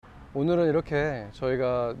오늘은 이렇게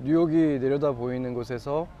저희가 뉴욕이 내려다 보이는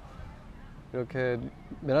곳에서 이렇게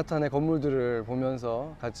맨하탄의 건물들을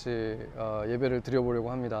보면서 같이 예배를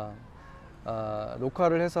드려보려고 합니다.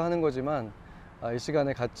 녹화를 해서 하는 거지만 이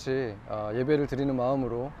시간에 같이 예배를 드리는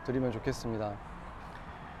마음으로 드리면 좋겠습니다.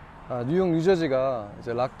 뉴욕, 뉴저지가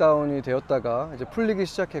이제 락다운이 되었다가 이제 풀리기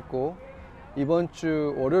시작했고, 이번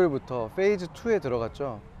주 월요일부터 페이즈 2에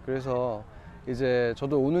들어갔죠. 그래서 이제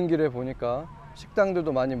저도 오는 길에 보니까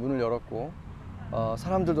식당들도 많이 문을 열었고,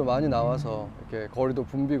 사람들도 많이 나와서 이렇게 거리도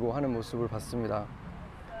붐비고 하는 모습을 봤습니다.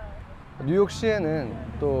 뉴욕시에는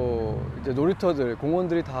또 이제 놀이터들,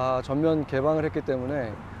 공원들이 다 전면 개방을 했기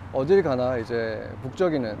때문에 어딜 가나 이제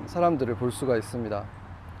북적이는 사람들을 볼 수가 있습니다.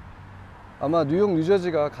 아마 뉴욕,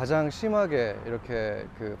 뉴저지가 가장 심하게 이렇게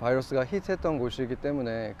그 바이러스가 히트했던 곳이기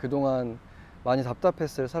때문에 그동안 많이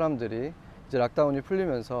답답했을 사람들이 이제 락다운이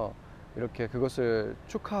풀리면서 이렇게 그것을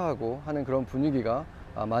축하하고 하는 그런 분위기가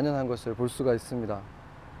만연한 것을 볼 수가 있습니다.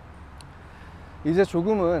 이제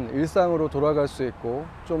조금은 일상으로 돌아갈 수 있고,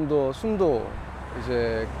 좀 더 숨도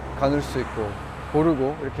이제 가눌 수 있고,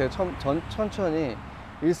 고르고 이렇게 천천히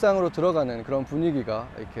일상으로 들어가는 그런 분위기가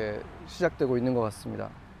이렇게 시작되고 있는 것 같습니다.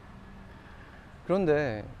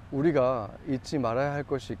 그런데 우리가 잊지 말아야 할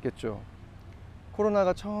것이 있겠죠.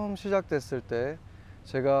 코로나가 처음 시작됐을 때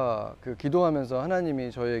제가 그 기도하면서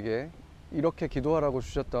하나님이 저에게 이렇게 기도하라고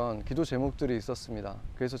주셨던 기도 제목들이 있었습니다.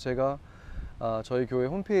 그래서 제가 저희 교회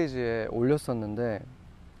홈페이지에 올렸었는데,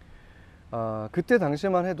 그때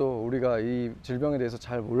당시만 해도 우리가 이 질병에 대해서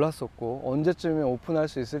잘 몰랐었고 언제쯤에 오픈할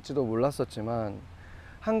수 있을지도 몰랐었지만,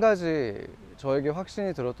 한 가지 저에게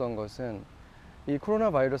확신이 들었던 것은 이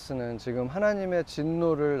코로나 바이러스는 지금 하나님의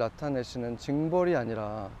진노를 나타내시는 징벌이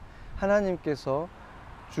아니라 하나님께서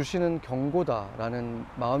주시는 경고다라는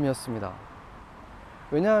마음이었습니다.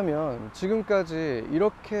 왜냐하면 지금까지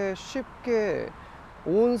이렇게 쉽게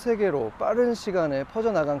온 세계로 빠른 시간에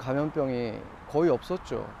퍼져나간 감염병이 거의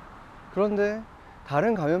없었죠. 그런데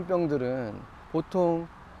다른 감염병들은 보통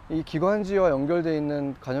이 기관지와 연결되어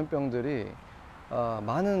있는 감염병들이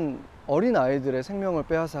많은 어린 아이들의 생명을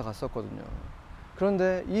빼앗아 갔었거든요.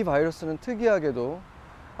 그런데 이 바이러스는 특이하게도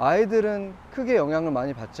아이들은 크게 영향을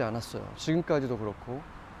많이 받지 않았어요. 지금까지도 그렇고,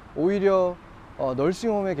 오히려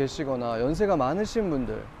널싱홈에 계시거나 연세가 많으신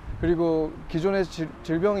분들, 그리고 기존에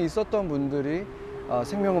질병이 있었던 분들이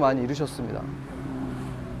생명을 많이 잃으셨습니다.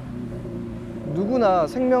 누구나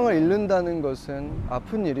생명을 잃는다는 것은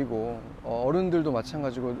아픈 일이고, 어른들도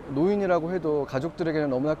마찬가지고, 노인이라고 해도 가족들에게는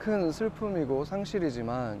너무나 큰 슬픔이고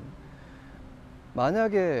상실이지만,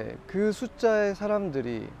 만약에 그 숫자의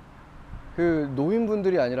사람들이 그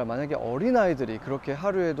노인분들이 아니라 만약에 어린아이들이 그렇게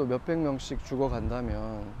하루에도 몇백 명씩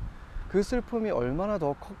죽어간다면 그 슬픔이 얼마나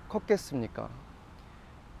더 컸겠습니까?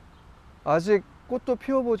 아직 꽃도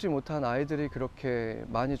피워보지 못한 아이들이 그렇게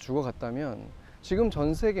많이 죽어갔다면 지금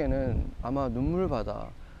전 세계는 아마 눈물바다,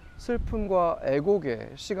 슬픔과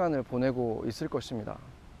애곡의 시간을 보내고 있을 것입니다.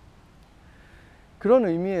 그런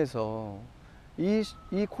의미에서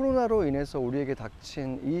이 코로나로 인해서 우리에게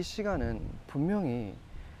닥친 이 시간은 분명히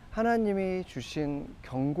하나님이 주신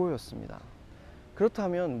경고였습니다.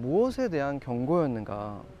 그렇다면 무엇에 대한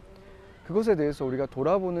경고였는가? 그것에 대해서 우리가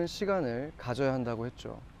돌아보는 시간을 가져야 한다고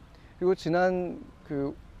했죠. 그리고 지난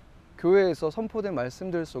그 교회에서 선포된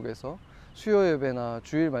말씀들 속에서, 수요 예배나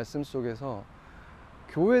주일 말씀 속에서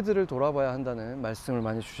교회들을 돌아봐야 한다는 말씀을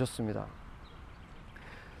많이 주셨습니다.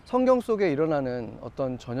 성경 속에 일어나는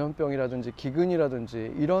어떤 전염병이라든지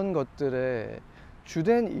기근이라든지 이런 것들의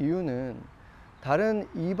주된 이유는 다른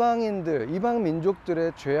이방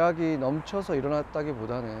민족들의 죄악이 넘쳐서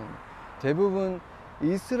일어났다기보다는 대부분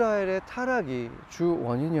이스라엘의 타락이 주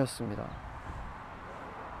원인이었습니다.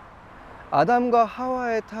 아담과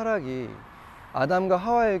하와의 타락이 아담과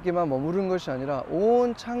하와에게만 머무른 것이 아니라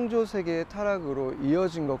온 창조 세계의 타락으로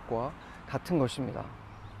이어진 것과 같은 것입니다.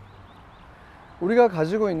 우리가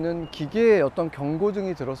가지고 있는 기계의 어떤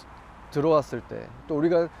경고등이 들어왔을 때, 또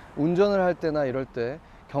우리가 운전을 할 때나 이럴 때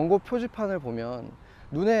경고 표지판을 보면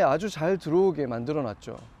눈에 아주 잘 들어오게 만들어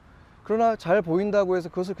놨죠. 그러나 잘 보인다고 해서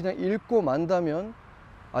그것을 그냥 읽고 만다면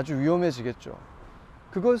아주 위험해지겠죠.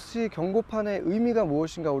 그것이 경고판의 의미가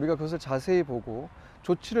무엇인가 우리가 그것을 자세히 보고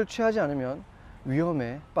조치를 취하지 않으면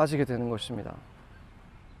위험에 빠지게 되는 것입니다.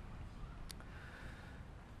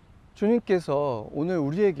 주님께서 오늘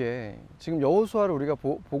우리에게, 지금 여호수아를 우리가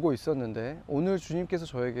보고 있었는데 오늘 주님께서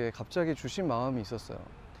저에게 갑자기 주신 마음이 있었어요.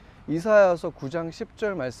 이사야서 9장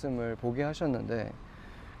 10절 말씀을 보게 하셨는데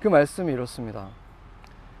그 말씀이 이렇습니다.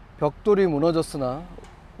 벽돌이 무너졌으나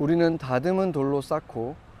우리는 다듬은 돌로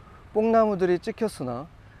쌓고 뽕나무들이 찍혔으나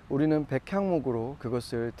우리는 백향목으로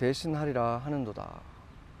그것을 대신하리라 하는도다.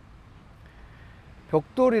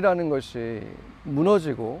 벽돌이라는 것이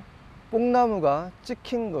무너지고 뽕나무가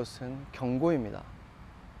찍힌 것은 경고입니다.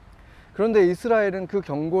 그런데 이스라엘은 그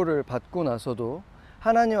경고를 받고 나서도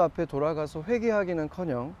하나님 앞에 돌아가서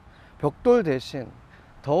회개하기는커녕 벽돌 대신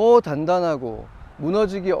더 단단하고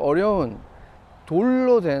무너지기 어려운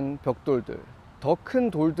돌로 된 벽돌들, 더 큰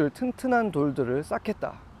돌들, 튼튼한 돌들을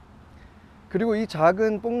쌓겠다. 그리고 이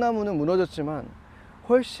작은 뽕나무는 무너졌지만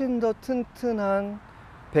훨씬 더 튼튼한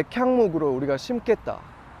백향목으로 우리가 심겠다.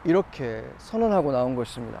 이렇게 선언하고 나온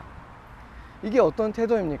것입니다. 이게 어떤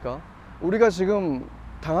태도입니까? 우리가 지금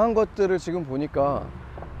당한 것들을 지금 보니까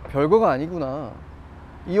별거가 아니구나.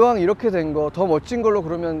 이왕 이렇게 된 거 더 멋진 걸로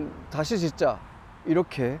그러면 다시 짓자.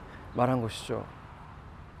 이렇게 말한 것이죠.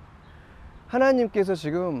 하나님께서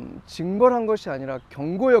지금 징벌한 것이 아니라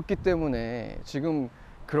경고였기 때문에 지금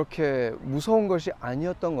그렇게 무서운 것이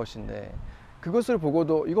아니었던 것인데, 그것을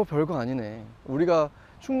보고도 이거 별거 아니네. 우리가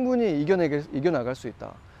충분히 이겨나갈 수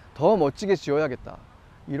있다. 더 멋지게 지어야겠다.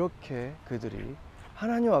 이렇게 그들이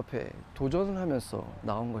하나님 앞에 도전을 하면서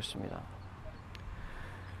나온 것입니다.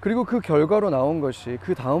 그리고 그 결과로 나온 것이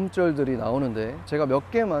그 다음 절들이 나오는데 제가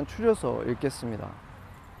몇 개만 추려서 읽겠습니다.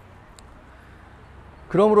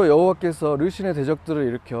 그러므로 여호와께서 르신의 대적들을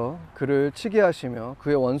일으켜 그를 치게 하시며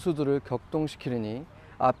그의 원수들을 격동시키리니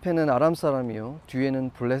앞에는 아람 사람이요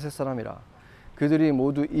뒤에는 블레셋 사람이라. 그들이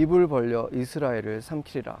모두 입을 벌려 이스라엘을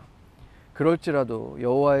삼키리라. 그럴지라도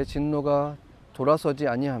여호와의 진노가 돌아서지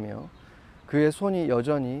아니하며 그의 손이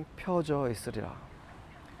여전히 펴져 있으리라.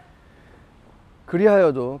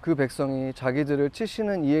 그리하여도 그 백성이 자기들을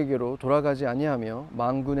치시는 이에게로 돌아가지 아니하며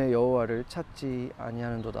만군의 여호와를 찾지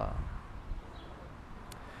아니하는도다.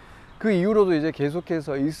 그 이후로도 이제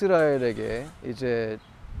계속해서 이스라엘에게 이제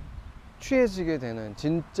취해지게 되는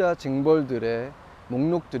진짜 징벌들의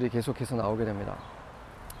목록들이 계속해서 나오게 됩니다.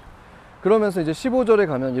 그러면서 이제 15절에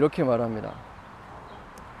가면 이렇게 말합니다.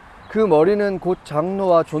 그 머리는 곧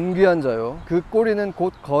장로와 존귀한 자요 그 꼬리는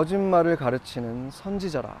곧 거짓말을 가르치는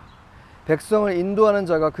선지자라. 백성을 인도하는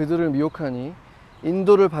자가 그들을 미혹하니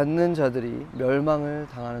인도를 받는 자들이 멸망을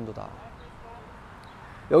당하는도다.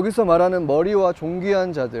 여기서 말하는 머리와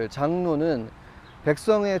존귀한 자들, 장로는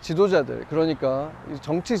백성의 지도자들, 그러니까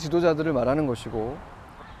정치 지도자들을 말하는 것이고,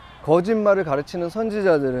 거짓말을 가르치는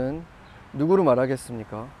선지자들은 누구를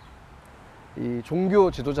말하겠습니까? 이 종교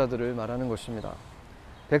지도자들을 말하는 것입니다.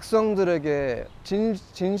 백성들에게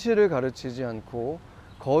진실을 가르치지 않고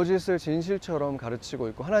거짓을 진실처럼 가르치고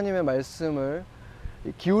있고, 하나님의 말씀을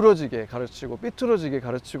기울어지게 가르치고 삐뚤어지게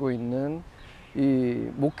가르치고 있는 이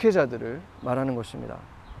목회자들을 말하는 것입니다.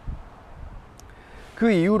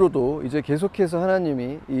 그 이후로도 이제 계속해서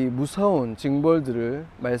하나님이 이 무서운 징벌들을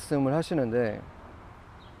말씀을 하시는데,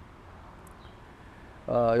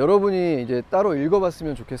 여러분이 이제 따로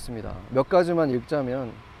읽어봤으면 좋겠습니다. 몇 가지만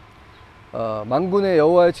읽자면, 만군의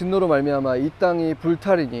여호와의 진노로 말미암아 이 땅이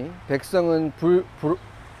불타리니 백성은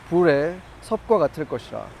불의 섭과 같을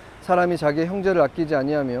것이라. 사람이 자기 형제를 아끼지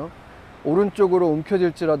아니하며 오른쪽으로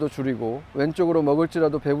움켜질지라도 줄이고 왼쪽으로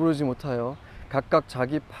먹을지라도 배부르지 못하여 각각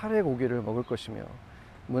자기 팔의 고기를 먹을 것이며,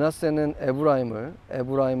 므낫세는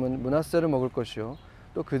에브라임은 므낫세를 먹을 것이요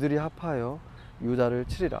또 그들이 합하여 유다를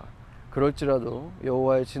치리라. 그럴지라도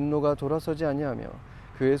여호와의 진노가 돌아서지 아니하며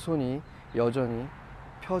그의 손이 여전히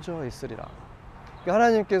펴져 있으리라.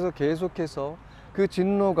 하나님께서 계속해서 그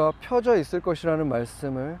진노가 펴져 있을 것이라는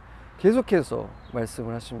말씀을 계속해서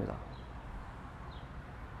말씀을 하십니다.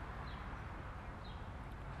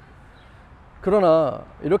 그러나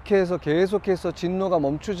이렇게 해서 계속해서 진노가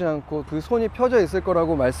멈추지 않고 그 손이 펴져 있을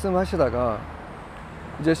거라고 말씀하시다가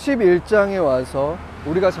이제 11장에 와서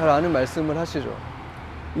우리가 잘 아는 말씀을 하시죠.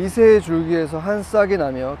 이새의 줄기에서 한 싹이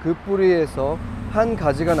나며 그 뿌리에서 한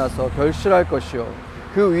가지가 나서 결실할 것이요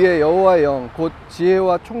그 위에 여호와의 영 곧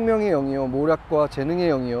지혜와 총명의 영이요 모략과 재능의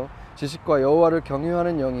영이요 지식과 여호와를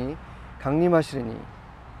경유하는 영이 강림하시리니.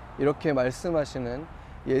 이렇게 말씀하시는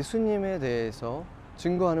예수님에 대해서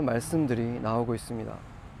증거하는 말씀들이 나오고 있습니다.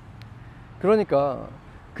 그러니까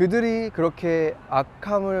그들이 그렇게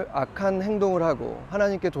악한 행동을 하고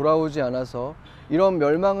하나님께 돌아오지 않아서 이런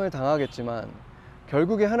멸망을 당하겠지만,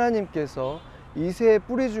 결국에 하나님께서 이새의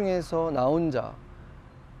뿌리 중에서 나온 자,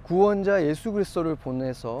 구원자 예수 그리스도를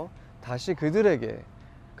보내서 다시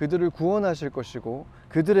그들을 구원하실 것이고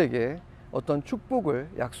그들에게 어떤 축복을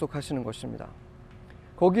약속하시는 것입니다.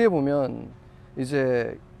 거기에 보면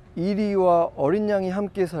이제 이리와 어린 양이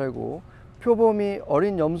함께 살고 표범이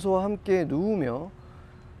어린 염소와 함께 누우며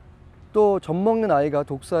또 젖먹는 아이가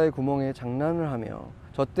독사의 구멍에 장난을 하며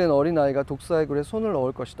젖된 어린 아이가 독사의 굴에 손을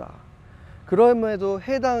넣을 것이다. 그럼에도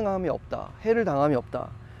해를 당함이 없다.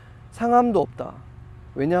 상함도 없다.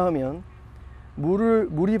 왜냐하면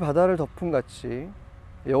물이 바다를 덮음같이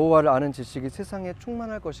여호와를 아는 지식이 세상에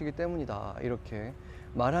충만할 것이기 때문이다. 이렇게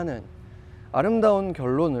말하는 아름다운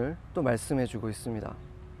결론을 또 말씀해 주고 있습니다.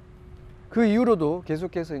 그 이후로도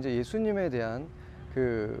계속해서 이제 예수님에 대한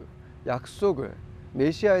그 약속을,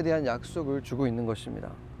 메시아에 대한 약속을 주고 있는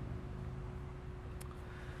것입니다.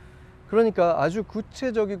 그러니까 아주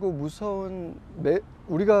구체적이고 무서운,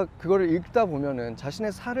 우리가 그거를 읽다 보면은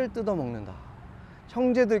자신의 살을 뜯어먹는다,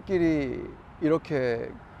 형제들끼리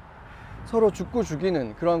이렇게 서로 죽고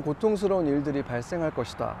죽이는 그러한 고통스러운 일들이 발생할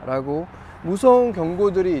것이다 라고 무서운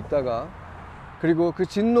경고들이 있다가, 그리고 그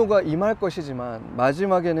진노가 임할 것이지만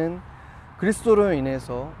마지막에는 그리스도로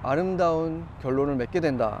인해서 아름다운 결론을 맺게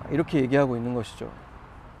된다, 이렇게 얘기하고 있는 것이죠.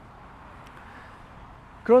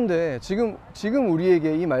 그런데 지금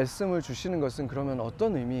우리에게 이 말씀을 주시는 것은 그러면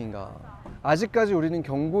어떤 의미인가? 아직까지 우리는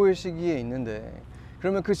경고의 시기에 있는데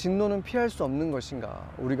그러면 그 진노는 피할 수 없는 것인가?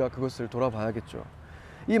 우리가 그것을 돌아봐야겠죠.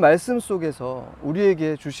 이 말씀 속에서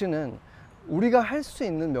우리에게 주시는, 우리가 할 수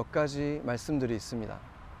있는 몇 가지 말씀들이 있습니다.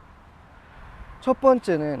 첫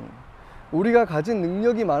번째는 우리가 가진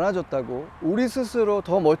능력이 많아졌다고, 우리 스스로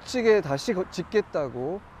더 멋지게 다시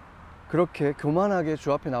짓겠다고 그렇게 교만하게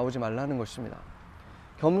주 앞에 나오지 말라는 것입니다.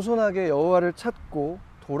 겸손하게 여호와를 찾고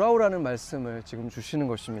돌아오라는 말씀을 지금 주시는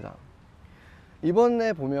것입니다.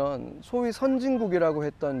 이번에 보면 소위 선진국이라고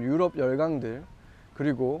했던 유럽 열강들,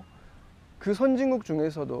 그리고 그 선진국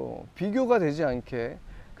중에서도 비교가 되지 않게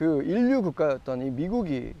그 인류 국가였던 이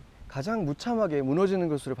미국이 가장 무참하게 무너지는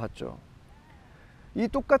것을 봤죠. 이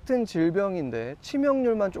똑같은 질병인데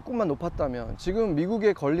치명률만 조금만 높았다면 지금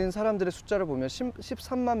미국에 걸린 사람들의 숫자를 보면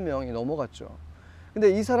 13만 명이 넘어갔죠. 근데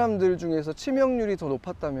이 사람들 중에서 치명률이 더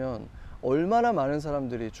높았다면 얼마나 많은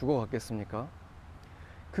사람들이 죽어갔겠습니까?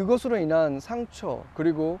 그것으로 인한 상처,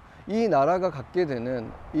 그리고 이 나라가 갖게 되는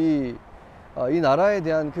이 나라에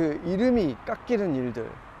대한 그 이름이 깎이는 일들,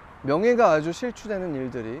 명예가 아주 실추되는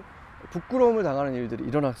일들이, 부끄러움을 당하는 일들이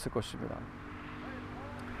일어났을 것입니다.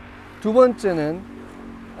 두 번째는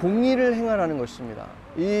공의를 행하라는 것입니다.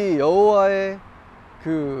 이 여호와의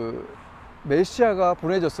그 메시아가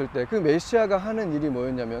보내졌을 때 그 메시아가 하는 일이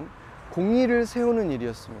뭐였냐면 공의를 세우는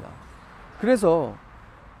일이었습니다. 그래서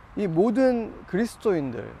이 모든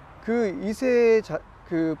그리스도인들, 그 이세의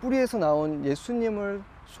그 뿌리에서 나온 예수님을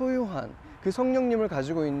소유한 그 성령님을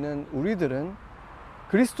가지고 있는 우리들은,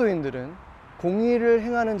 그리스도인들은 공의를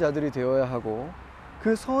행하는 자들이 되어야 하고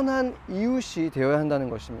그 선한 이웃이 되어야 한다는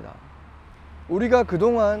것입니다. 우리가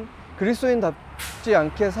그동안 그리스도인답지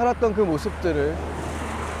않게 살았던 그 모습들을,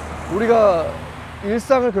 우리가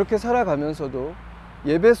일상을 그렇게 살아가면서도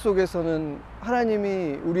예배 속에서는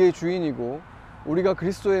하나님이 우리의 주인이고 우리가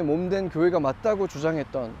그리스도의 몸된 교회가 맞다고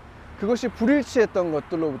주장했던, 그것이 불일치했던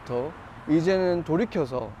것들로부터 이제는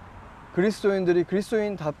돌이켜서 그리스도인들이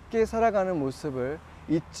그리스도인답게 살아가는 모습을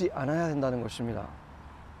잊지 않아야 한다는 것입니다.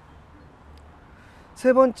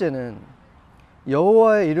 세 번째는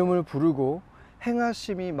여호와의 이름을 부르고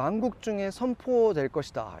행하심이 만국 중에 선포될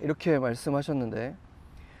것이다, 이렇게 말씀하셨는데,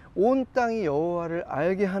 온 땅이 여호와를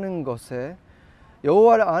알게 하는 것에,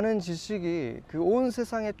 여호와를 아는 지식이 그 온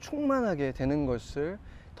세상에 충만하게 되는 것을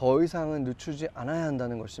더 이상은 늦추지 않아야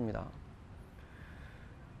한다는 것입니다.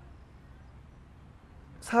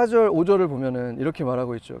 4절 5절을 보면은 이렇게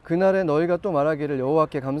말하고 있죠. 그날에 너희가 또 말하기를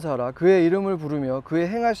여호와께 감사하라. 그의 이름을 부르며 그의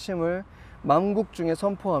행하심을 만국 중에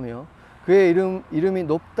선포하며 그의 이름이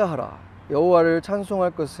높다 하라. 여호와를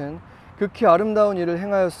찬송할 것은 극히 아름다운 일을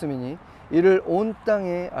행하였음이니 이를 온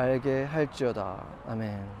땅에 알게 할지어다.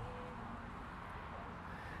 아멘.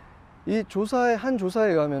 이 한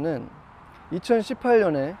조사에 의하면은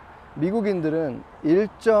 2018년에 미국인들은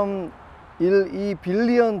 1.12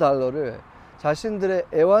 빌리언 달러를 자신들의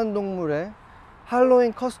애완동물의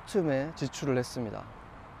할로윈 커스튬에 지출을 했습니다.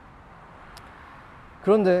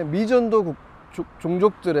 그런데 미전도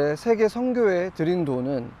종족들의 세계 선교에 들인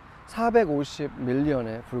돈은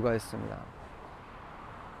 450밀리언에 불과했습니다.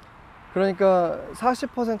 그러니까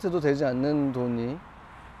 40%도 되지 않는 돈이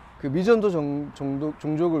그 미전도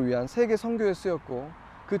종족을 위한 세계 선교에 쓰였고,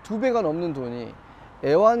 그 2배가 넘는 돈이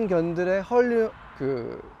애완견들의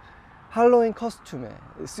할로윈 커스튬에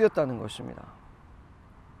쓰였다는 것입니다.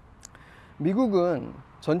 미국은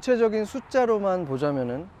전체적인 숫자로만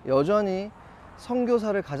보자면은 여전히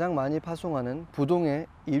선교사를 가장 많이 파송하는 부동의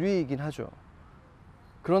 1위이긴 하죠.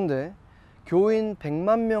 그런데 교인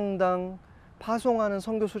 100만 명당 파송하는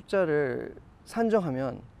선교 숫자를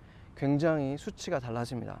산정하면 굉장히 수치가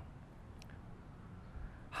달라집니다.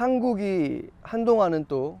 한국이 한동안은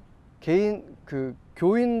또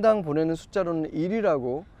교인당 보내는 숫자로는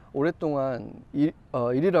 1위라고 오랫동안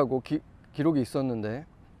 1위라고 기록이 있었는데,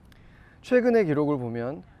 최근의 기록을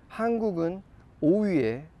보면 한국은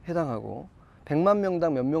 5위에 해당하고 100만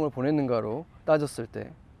명당 몇 명을 보냈는가로 따졌을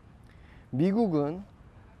때 미국은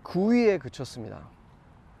 9위에 그쳤습니다.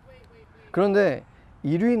 그런데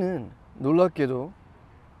 1위는 놀랍게도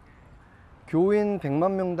교인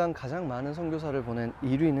 100만 명당 가장 많은 선교사를 보낸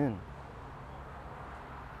 1위는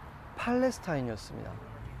팔레스타인이었습니다.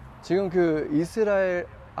 지금 그 이스라엘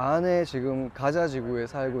안에 지금 가자 지구에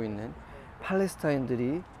살고 있는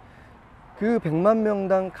팔레스타인들이 그 100만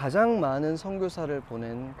명당 가장 많은 선교사를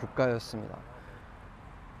보낸 국가였습니다.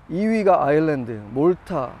 2위가 아일랜드,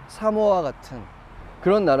 몰타, 사모아 같은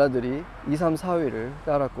그런 나라들이 2, 3, 4위를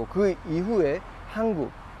따랐고 그 이후에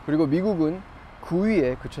한국 그리고 미국은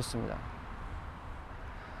 9위에 그쳤습니다.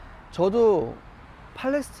 저도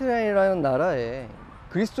팔레스타인이라는 나라에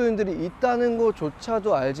그리스도인들이 있다는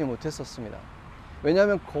것조차도 알지 못했었습니다.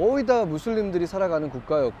 왜냐하면 거의 다 무슬림들이 살아가는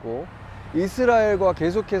국가였고 이스라엘과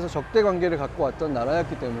계속해서 적대 관계를 갖고 왔던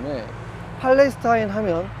나라였기 때문에 팔레스타인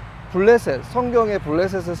하면 블레셋, 성경의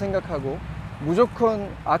블레셋을 생각하고 무조건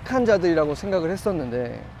악한 자들이라고 생각을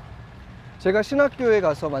했었는데 제가 신학교에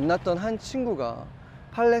가서 만났던 한 친구가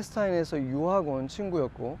팔레스타인에서 유학 온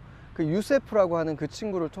친구였고 그 유세프라고 하는 그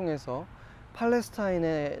친구를 통해서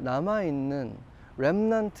팔레스타인에 남아있는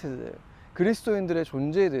렘넌트들, 그리스도인들의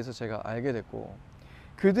존재에 대해서 제가 알게 됐고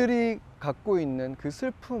그들이 갖고 있는 그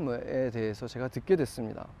슬픔에 대해서 제가 듣게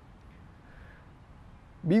됐습니다.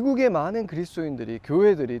 미국의 많은 그리스도인들이,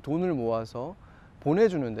 교회들이 돈을 모아서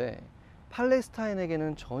보내주는데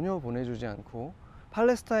팔레스타인에게는 전혀 보내주지 않고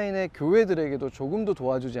팔레스타인의 교회들에게도 조금도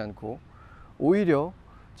도와주지 않고 오히려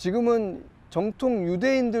지금은 정통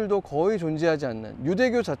유대인들도 거의 존재하지 않는,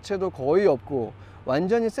 유대교 자체도 거의 없고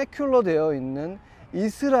완전히 세큘러 되어 있는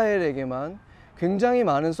이스라엘에게만 굉장히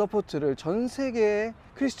많은 서포트를 전 세계의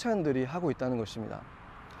크리스찬들이 하고 있다는 것입니다.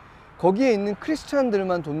 거기에 있는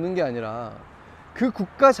크리스찬들만 돕는 게 아니라 그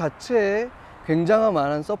국가 자체에 굉장한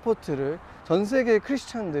많은 서포트를 전 세계의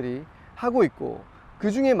크리스찬들이 하고 있고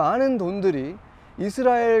그 중에 많은 돈들이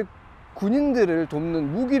이스라엘 군인들을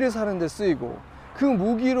돕는 무기를 사는 데 쓰이고 그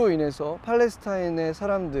무기로 인해서 팔레스타인의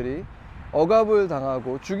사람들이 억압을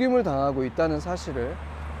당하고 죽임을 당하고 있다는 사실을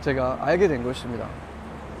제가 알게 된 것입니다.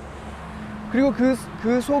 그리고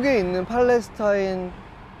그 속에 있는 팔레스타인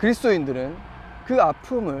그리스도인들은 그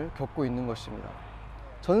아픔을 겪고 있는 것입니다.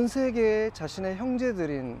 전 세계의 자신의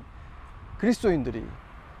형제들인 그리스도인들이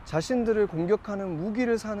자신들을 공격하는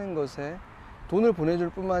무기를 사는 것에 돈을 보내줄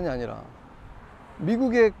뿐만이 아니라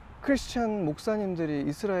미국의 크리스찬 목사님들이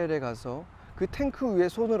이스라엘에 가서 그 탱크 위에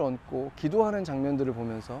손을 얹고 기도하는 장면들을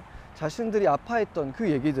보면서 자신들이 아파했던 그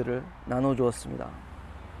얘기들을 나눠주었습니다.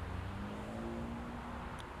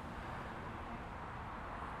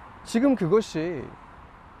 지금 그것이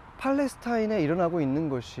팔레스타인에 일어나고 있는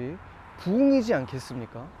것이 부흥이지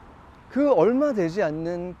않겠습니까? 그 얼마 되지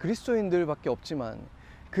않는 그리스도인들밖에 없지만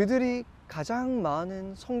그들이 가장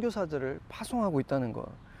많은 선교사들을 파송하고 있다는 것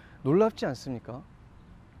놀랍지 않습니까?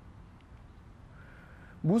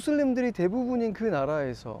 무슬림들이 대부분인 그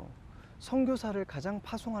나라에서 선교사를 가장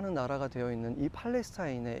파송하는 나라가 되어 있는 이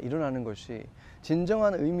팔레스타인에 일어나는 것이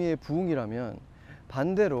진정한 의미의 부흥이라면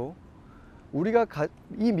반대로 우리가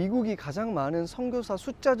이 미국이 가장 많은 선교사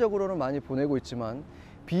숫자적으로는 많이 보내고 있지만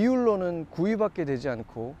비율로는 9위밖에 되지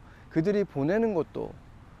않고 그들이 보내는 것도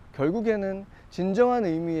결국에는 진정한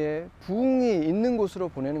의미의 부흥이 있는 곳으로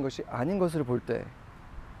보내는 것이 아닌 것을 볼 때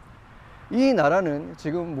이 나라는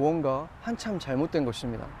지금 무언가 한참 잘못된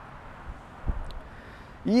것입니다.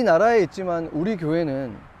 이 나라에 있지만 우리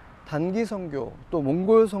교회는 단기 선교, 또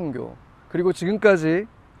몽골 선교, 그리고 지금까지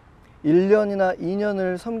 1년이나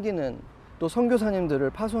 2년을 섬기는 또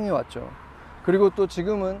선교사님들을 파송해 왔죠. 그리고 또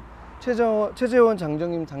지금은 최재원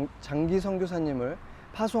장정님 장기 선교사님을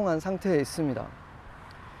파송한 상태에 있습니다.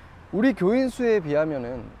 우리 교인 수에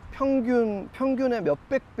비하면은 평균의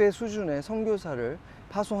몇백 배 수준의 선교사를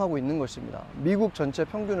파송하고 있는 것입니다. 미국 전체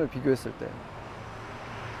평균을 비교했을 때.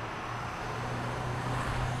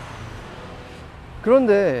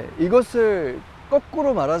 그런데 이것을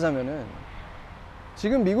거꾸로 말하자면은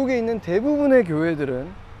지금 미국에 있는 대부분의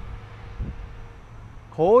교회들은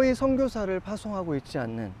거의 선교사를 파송하고 있지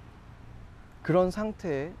않는 그런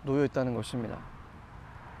상태에 놓여 있다는 것입니다.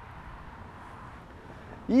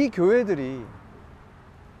 이 교회들이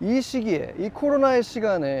이 시기에, 이 코로나의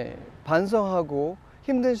시간에 반성하고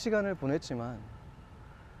힘든 시간을 보냈지만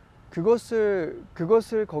그것을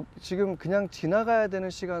지금 그냥 지나가야 되는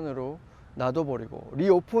시간으로 놔둬버리고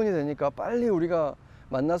리오픈이 되니까 빨리 우리가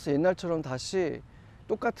만나서 옛날처럼 다시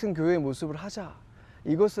똑같은 교회의 모습을 하자.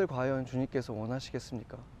 이것을 과연 주님께서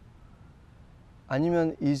원하시겠습니까?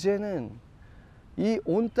 아니면 이제는 이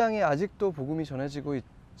온 땅에 아직도 복음이 전해지고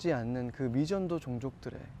있지 않는 그 미전도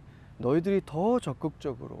종족들에 너희들이 더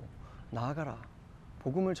적극적으로 나아가라,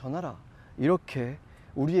 복음을 전하라, 이렇게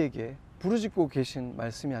우리에게 부르짖고 계신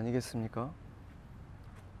말씀이 아니겠습니까?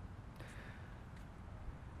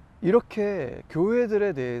 이렇게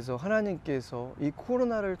교회들에 대해서 하나님께서 이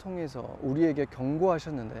코로나를 통해서 우리에게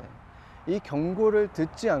경고하셨는데, 이 경고를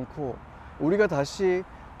듣지 않고 우리가 다시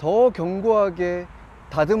더 견고하게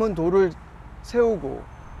다듬은 돌을 세우고,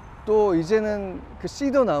 또 이제는 그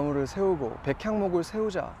시더 나무를 세우고 백향목을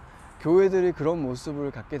세우자, 교회들이 그런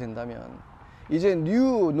모습을 갖게 된다면, 이제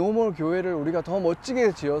뉴 노멀 교회를 우리가 더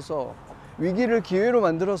멋지게 지어서 위기를 기회로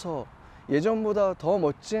만들어서 예전보다 더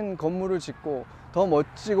멋진 건물을 짓고 더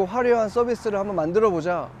멋지고 화려한 서비스를 한번 만들어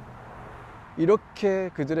보자, 이렇게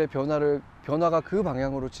그들의 변화가 그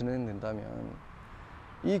방향으로 진행된다면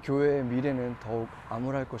이 교회의 미래는 더욱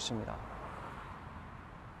암울할 것입니다.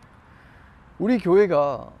 우리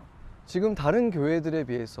교회가 지금 다른 교회들에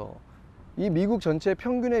비해서, 이 미국 전체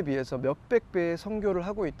평균에 비해서 몇백 배의 선교를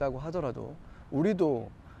하고 있다고 하더라도 우리도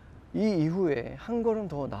이 이후에 한 걸음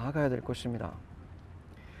더 나아가야 될 것입니다.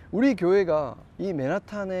 우리 교회가 이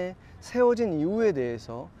맨하탄에 세워진 이유에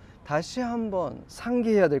대해서 다시 한번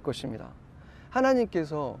상기해야 될 것입니다.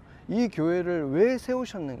 하나님께서 이 교회를 왜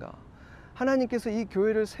세우셨는가? 하나님께서 이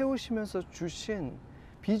교회를 세우시면서 주신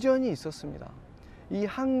비전이 있었습니다. 이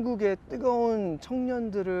한국의 뜨거운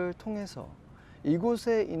청년들을 통해서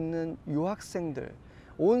이곳에 있는 유학생들,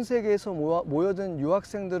 온 세계에서 모여든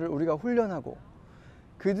유학생들을 우리가 훈련하고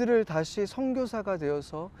그들을 다시 선교사가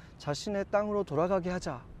되어서 자신의 땅으로 돌아가게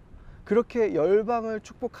하자, 그렇게 열방을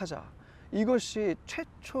축복하자, 이것이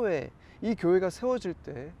최초의 이 교회가 세워질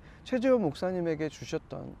때 최재원 목사님에게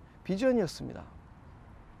주셨던 비전이었습니다.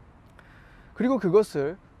 그리고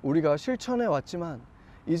그것을 우리가 실천해 왔지만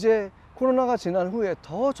이제 코로나가 지난 후에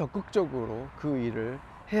더 적극적으로 그 일을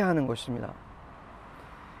해야 하는 것입니다.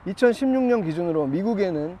 2016년 기준으로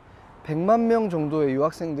미국에는 100만 명 정도의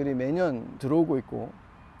유학생들이 매년 들어오고 있고,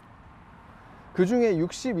 그 중에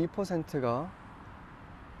 62%가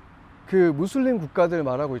그 무슬림 국가들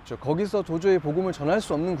말하고 있죠. 거기서 도저히 복음을 전할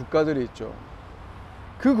수 없는 국가들이 있죠.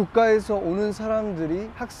 그 국가에서 오는 사람들이,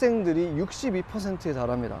 학생들이 62%에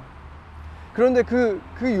달합니다. 그런데 그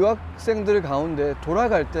유학생들 가운데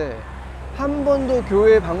돌아갈 때 한 번도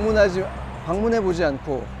교회에 방문해 보지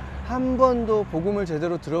않고, 한 번도 복음을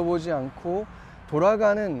제대로 들어보지 않고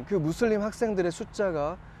돌아가는 그 무슬림 학생들의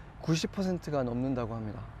숫자가 90%가 넘는다고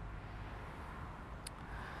합니다.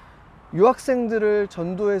 유학생들을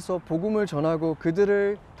전도해서 복음을 전하고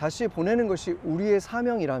그들을 다시 보내는 것이 우리의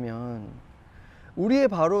사명이라면, 우리의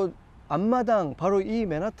바로 앞마당, 바로 이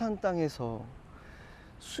맨하탄 땅에서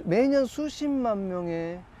매년 수십만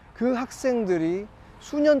명의 그 학생들이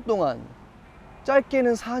수년 동안,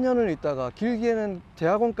 짧게는 4년을 있다가 길게는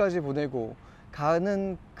대학원까지 보내고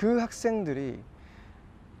가는 그 학생들이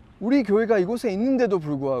우리 교회가 이곳에 있는데도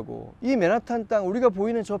불구하고, 이 맨하탄 땅, 우리가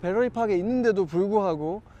보이는 저 배러리 파크에 있는데도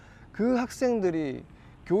불구하고 그 학생들이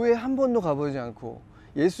교회에 한 번도 가보지 않고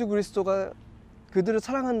예수 그리스도가 그들을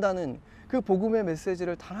사랑한다는 그 복음의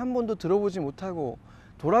메시지를 단 한 번도 들어보지 못하고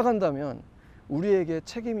돌아간다면 우리에게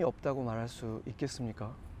책임이 없다고 말할 수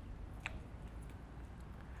있겠습니까?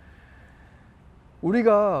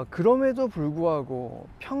 우리가 그럼에도 불구하고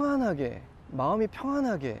평안하게, 마음이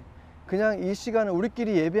평안하게 그냥 이 시간을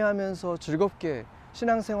우리끼리 예배하면서 즐겁게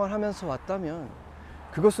신앙생활 하면서 왔다면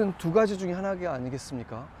그것은 두 가지 중에 하나가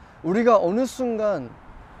아니겠습니까? 우리가 어느 순간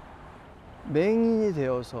맹인이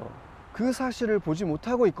되어서 그 사실을 보지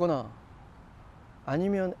못하고 있거나,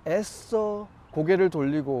 아니면 애써 고개를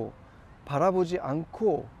돌리고 바라보지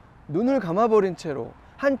않고 눈을 감아버린 채로,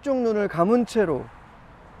 한쪽 눈을 감은 채로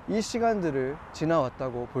이 시간들을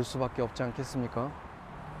지나왔다고 볼 수밖에 없지 않겠습니까?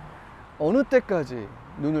 어느 때까지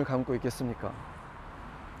눈을 감고 있겠습니까?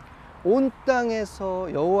 온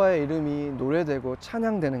땅에서 여호와의 이름이 노래되고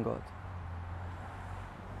찬양되는 것,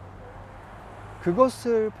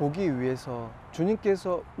 그것을 보기 위해서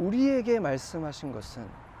주님께서 우리에게 말씀하신 것은,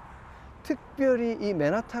 특별히 이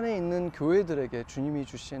맨하탄에 있는 교회들에게 주님이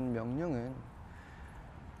주신 명령은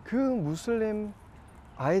그 무슬림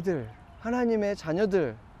아이들, 하나님의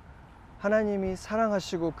자녀들, 하나님이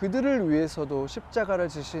사랑하시고 그들을 위해서도 십자가를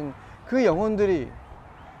지신 그 영혼들이,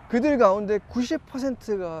 그들 가운데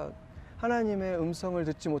 90%가 하나님의 음성을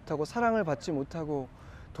듣지 못하고 사랑을 받지 못하고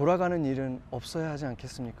돌아가는 일은 없어야 하지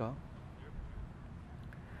않겠습니까?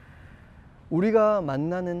 우리가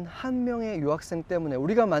만나는 한 명의 유학생 때문에,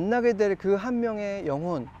 우리가 만나게 될 그 한 명의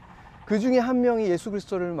영혼, 그 중에 한 명이 예수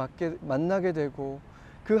그리스도를 만나게 되고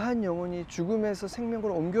그 한 영혼이 죽음에서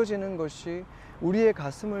생명으로 옮겨지는 것이 우리의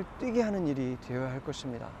가슴을 뛰게 하는 일이 되어야 할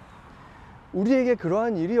것입니다. 우리에게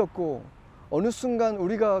그러한 일이었고, 어느 순간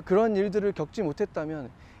우리가 그런 일들을 겪지 못했다면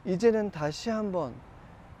이제는 다시 한번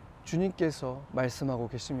주님께서 말씀하고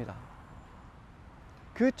계십니다.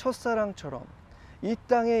 그 첫사랑처럼 이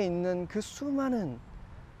땅에 있는 그 수많은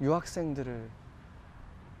유학생들을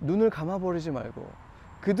눈을 감아버리지 말고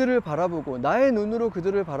그들을 바라보고 나의 눈으로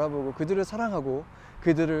그들을 바라보고 그들을 사랑하고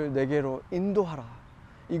그들을 내게로 인도하라.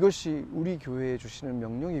 이것이 우리 교회에 주시는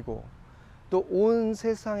명령이고 또 온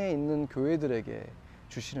세상에 있는 교회들에게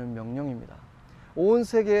주시는 명령입니다. 온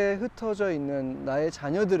세계에 흩어져 있는 나의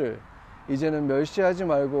자녀들을 이제는 멸시하지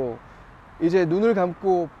말고 이제 눈을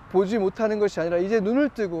감고 보지 못하는 것이 아니라 이제 눈을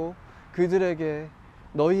뜨고 그들에게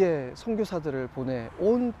너희의 선교사들을 보내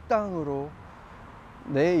온 땅으로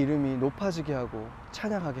내 이름이 높아지게 하고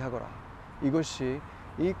찬양하게 하거라. 이것이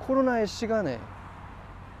이 코로나의 시간에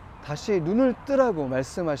다시 눈을 뜨라고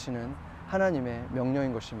말씀하시는 하나님의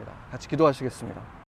명령인 것입니다. 같이 기도하시겠습니다.